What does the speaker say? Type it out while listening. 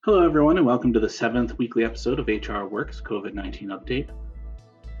Hello, everyone, and welcome to the seventh weekly episode of HR Works COVID-19 Update.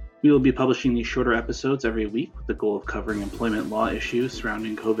 We will be publishing these shorter episodes every week with the goal of covering employment law issues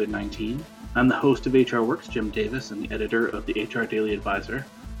surrounding COVID-19. I'm the host of HR Works, Jim Davis, and the editor of the HR Daily Advisor.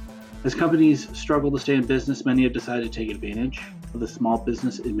 As companies struggle to stay in business, many have decided to take advantage of the Small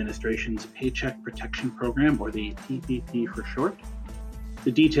Business Administration's Paycheck Protection Program, or the PPP for short.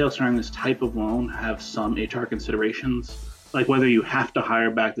 The details surrounding this type of loan have some HR considerations, like whether you have to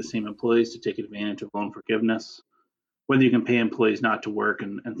hire back the same employees to take advantage of loan forgiveness, whether you can pay employees not to work,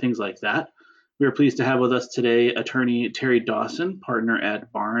 and things like that. We are pleased to have with us today attorney Terry Dawson, partner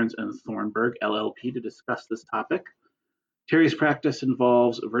at Barnes and Thornburg LLP, to discuss this topic. Terry's practice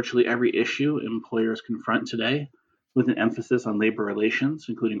involves virtually every issue employers confront today, with an emphasis on labor relations,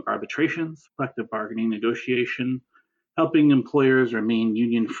 including arbitrations, collective bargaining, negotiation, helping employers remain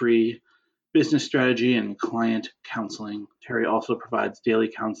union-free, business strategy, and client counseling. Terry also provides daily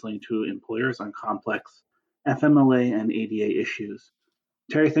counseling to employers on complex FMLA and ADA issues.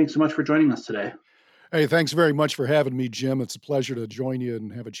 Terry, thanks so much for joining us today. Hey, thanks very much for having me, Jim. It's a pleasure to join you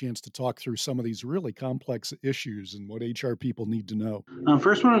and have a chance to talk through some of these really complex issues and what HR people need to know.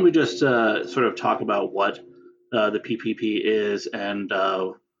 First, why don't we just sort of talk about what the PPP is and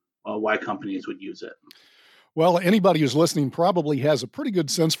why companies would use it? Well, anybody who's listening probably has a pretty good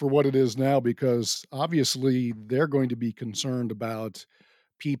sense for what it is now because obviously they're going to be concerned about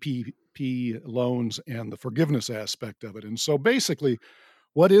PPP loans and the forgiveness aspect of it. And so basically,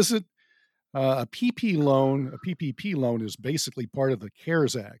 what is it? A PPP loan is basically part of the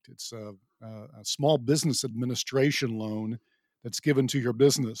CARES Act. It's a small business administration loan that's given to your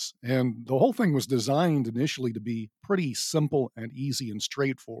business. And the whole thing was designed initially to be pretty simple and easy and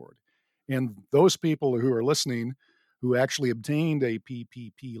straightforward. And those people who are listening who actually obtained a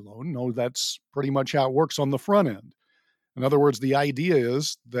PPP loan know that's pretty much how it works on the front end. In other words, the idea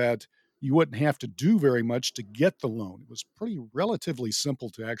is that you wouldn't have to do very much to get the loan. It was pretty relatively simple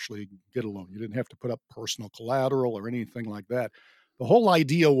to actually get a loan. You didn't have to put up personal collateral or anything like that. The whole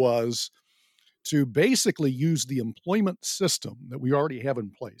idea was to basically use the employment system that we already have in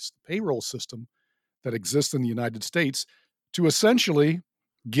place, the payroll system that exists in the United States, to essentially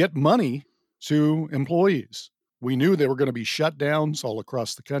get money to employees. We knew there were going to be shutdowns all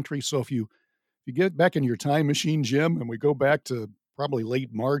across the country. So if you get back in your time machine, Jim, and we go back to probably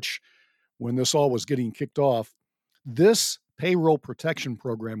late March when this all was getting kicked off, this payroll protection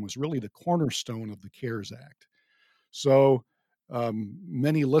program was really the cornerstone of the CARES Act. So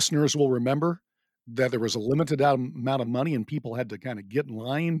many listeners will remember that there was a limited amount of money and people had to kind of get in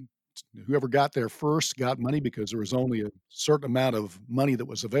line. Whoever got there first got money because there was only a certain amount of money that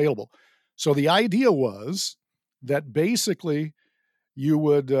was available. So the idea was that basically you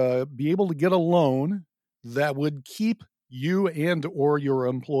would be able to get a loan that would keep you and or your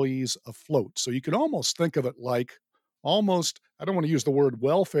employees afloat. So you can almost think of it like I don't want to use the word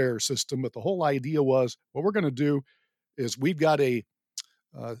welfare system, but the whole idea was what we're going to do is we've got a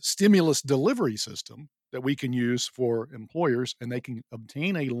stimulus delivery system that we can use for employers, and they can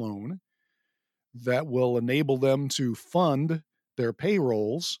obtain a loan that will enable them to fund their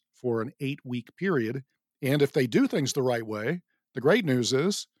payrolls for an 8-week period. And if they do things the right way, the great news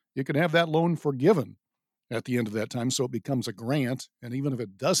is you can have that loan forgiven at the end of that time. So it becomes a grant. And even if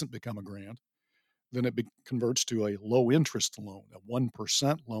it doesn't become a grant, then it converts to a low interest loan, a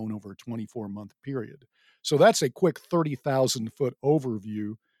 1% loan over a 24-month period. So that's a quick 30,000 foot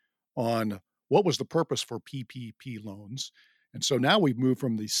overview on what was the purpose for PPP loans. And so now we've moved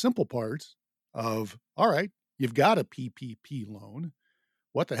from the simple part of, all right, you've got a PPP loan.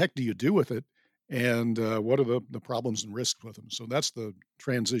 What the heck do you do with it? And what are the problems and risks with them? So that's the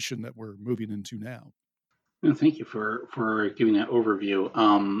transition that we're moving into now. Well, thank you for giving that overview.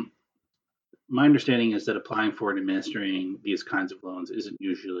 My understanding is that applying for and administering these kinds of loans isn't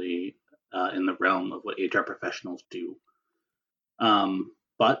usually in the realm of what HR professionals do.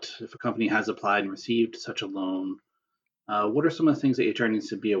 But if a company has applied and received such a loan, what are some of the things that HR needs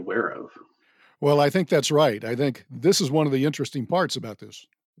to be aware of? Well, I think that's right. I think this is one of the interesting parts about this,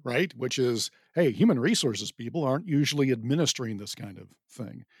 right? Which is, hey, human resources people aren't usually administering this kind of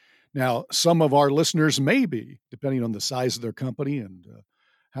thing. Now, some of our listeners may be, depending on the size of their company and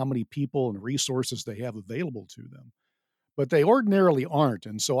how many people and resources they have available to them, but they ordinarily aren't.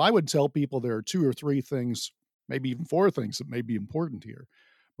 And so I would tell people there are 2 or 3 things, maybe even 4 things that may be important here.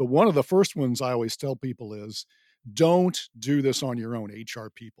 But one of the first ones I always tell people is don't do this on your own, HR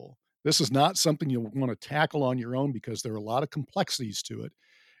people. This is not something you want to tackle on your own because there are a lot of complexities to it.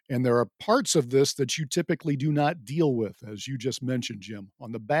 And there are parts of this that you typically do not deal with, as you just mentioned, Jim.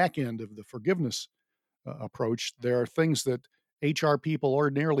 On the back end of the forgiveness approach, there are things that HR people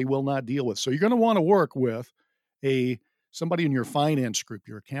ordinarily will not deal with. So you're going to want to work with somebody in your finance group,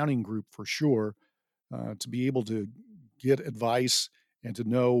 your accounting group for sure, to be able to get advice and to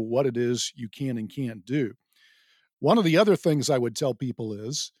know what it is you can and can't do. One of the other things I would tell people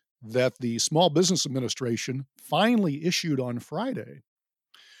is that the Small Business Administration finally issued on Friday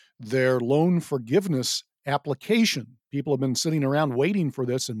their loan forgiveness application. People have been sitting around waiting for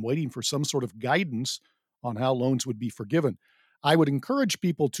this and waiting for some sort of guidance on how loans would be forgiven. I would encourage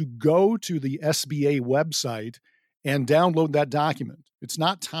people to go to the SBA website and download that document. It's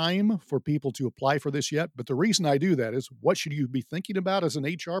not time for people to apply for this yet, but the reason I do that is, what should you be thinking about as an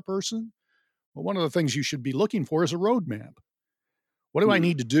HR person? Well, one of the things you should be looking for is a roadmap. What do I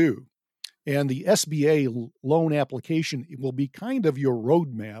need to do? And the SBA loan application will be kind of your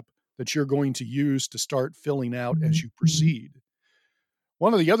roadmap that you're going to use to start filling out as you proceed.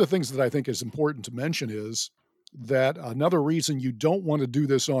 One of the other things that I think is important to mention is that another reason you don't want to do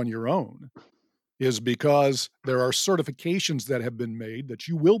this on your own is because there are certifications that have been made that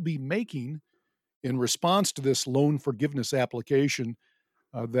you will be making in response to this loan forgiveness application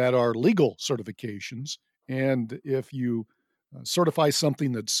that are legal certifications. And if you certify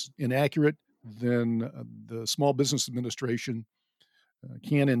something that's inaccurate, then the Small Business Administration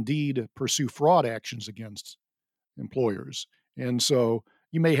can indeed pursue fraud actions against employers. And so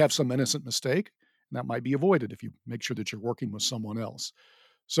you may have some innocent mistake, and that might be avoided if you make sure that you're working with someone else.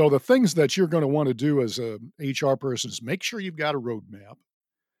 So the things that you're going to want to do as a HR person is make sure you've got a roadmap,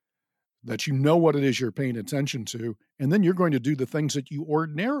 that you know what it is you're paying attention to, and then you're going to do the things that you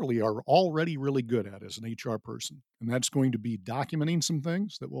ordinarily are already really good at as an HR person. And that's going to be documenting some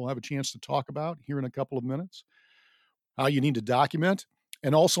things that we'll have a chance to talk about here in a couple of minutes, how you need to document,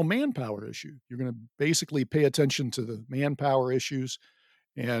 and also manpower issue. You're going to basically pay attention to the manpower issues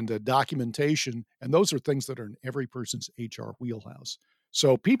and documentation, and those are things that are in every person's HR wheelhouse.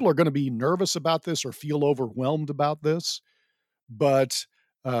 So people are going to be nervous about this or feel overwhelmed about this, but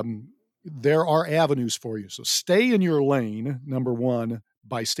there are avenues for you. So stay in your lane, number one,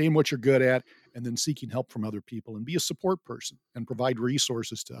 by staying what you're good at, and then seeking help from other people, and be a support person and provide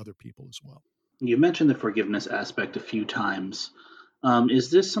resources to other people as well. You mentioned the forgiveness aspect a few times. Is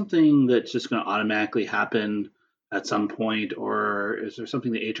this something that's just going to automatically happen at some point, or is there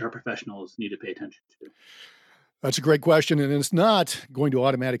something that HR professionals need to pay attention to? That's a great question, and it's not going to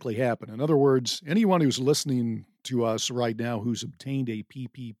automatically happen. In other words, anyone who's listening to us right now who's obtained a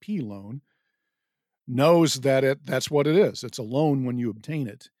PPP loan knows that that's what it is. It's a loan when you obtain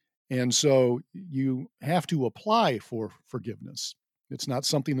it. And so you have to apply for forgiveness. It's not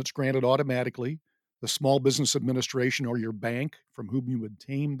something that's granted automatically. The Small Business Administration or your bank from whom you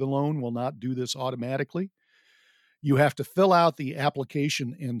obtained the loan will not do this automatically. You have to fill out the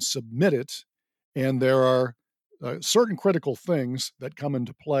application and submit it, and there are certain critical things that come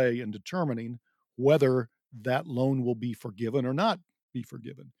into play in determining whether that loan will be forgiven or not be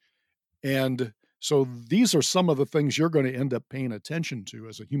forgiven. And so these are some of the things you're going to end up paying attention to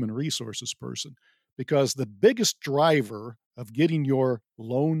as a human resources person, because the biggest driver of getting your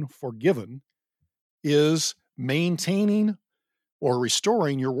loan forgiven is maintaining or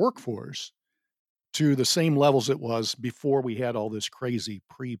restoring your workforce to the same levels it was before we had all this crazy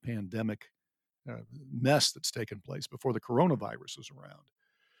pre-pandemic mess that's taken place, before the coronavirus was around.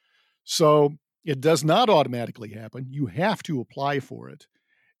 So it does not automatically happen. You have to apply for it.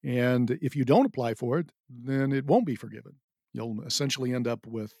 And if you don't apply for it, then it won't be forgiven. You'll essentially end up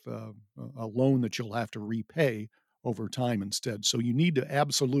with a loan that you'll have to repay over time instead. So you need to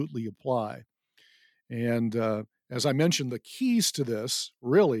absolutely apply. And as I mentioned, the keys to this,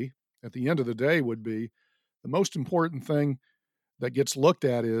 really, at the end of the day, would be the most important thing that gets looked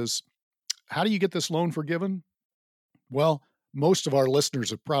at is, how do you get this loan forgiven? Well, most of our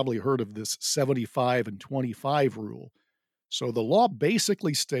listeners have probably heard of this 75 and 25 rule. So the law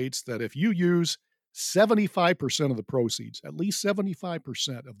basically states that if you use 75% of the proceeds, at least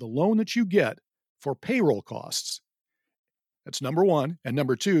 75% of the loan that you get for payroll costs, that's number one. And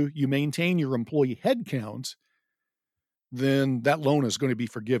number two, you maintain your employee headcount, then that loan is going to be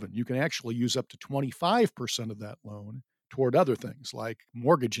forgiven. You can actually use up to 25% of that loan toward other things like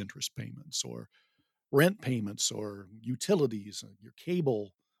mortgage interest payments or rent payments or utilities, your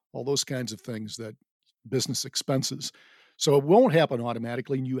cable, all those kinds of things, that business expenses. So it won't happen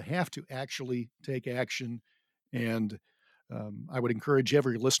automatically, and you have to actually take action. And I would encourage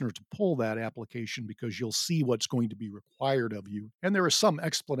every listener to pull that application, because you'll see what's going to be required of you. And there is some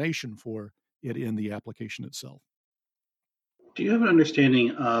explanation for it in the application itself. Do you have an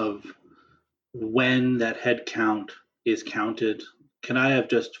understanding of when that head count is counted? can I have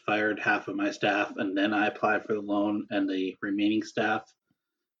just fired half of my staff and then I apply for the loan and the remaining staff?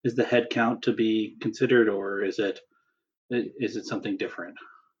 Is the head count to be considered, or is it something different?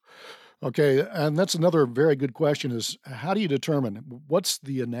 Okay, and that's another very good question is how do you determine what's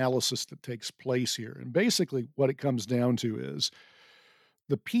the analysis that takes place here? And basically what it comes down to is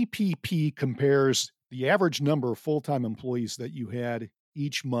the PPP compares the average number of full-time employees that you had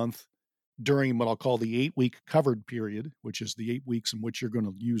each month during what I'll call the 8-week covered period, which is the 8 weeks in which you're going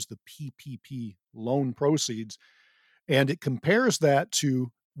to use the PPP loan proceeds, and it compares that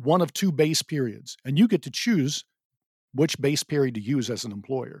to one of two base periods, and you get to choose which base period to use as an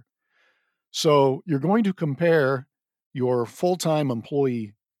employer. So you're going to compare your full-time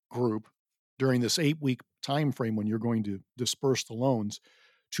employee group during this 8-week time frame when you're going to disperse the loans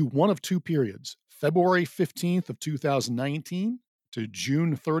to one of two periods, February 15th of 2019 to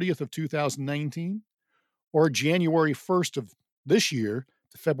June 30th of 2019, or January 1st of this year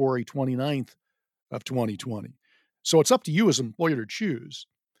to February 29th of 2020. So it's up to you as an employer to choose.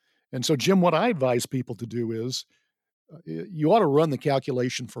 And so, Jim, what I advise people to do is you ought to run the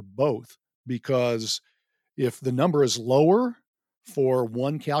calculation for both, because if the number is lower for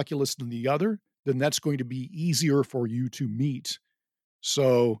one calculus than the other, then that's going to be easier for you to meet.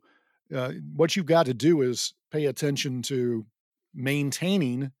 So what you've got to do is pay attention to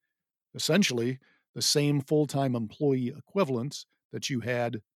maintaining essentially the same full-time employee equivalents that you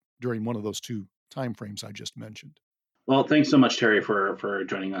had during one of those two timeframes I just mentioned. Well, thanks so much, Terry, for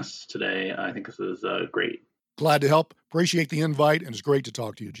joining us today. I think this is great. Glad to help. Appreciate the invite, and it's great to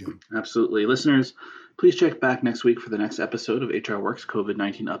talk to you, Jim. Absolutely. Listeners, please check back next week for the next episode of HR Works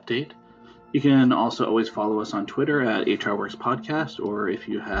COVID-19 Update. You can also always follow us on Twitter at HR Works Podcast, or if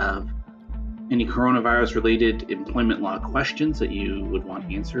you have any coronavirus-related employment law questions that you would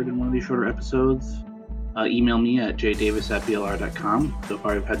want answered in one of these shorter episodes, email me at jdavis@blr.com. So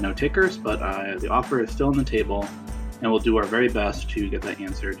far, we've had no takers, but the offer is still on the table, and we'll do our very best to get that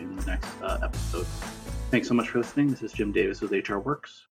answered in the next episode. Thanks so much for listening. This is Jim Davis with HR Works.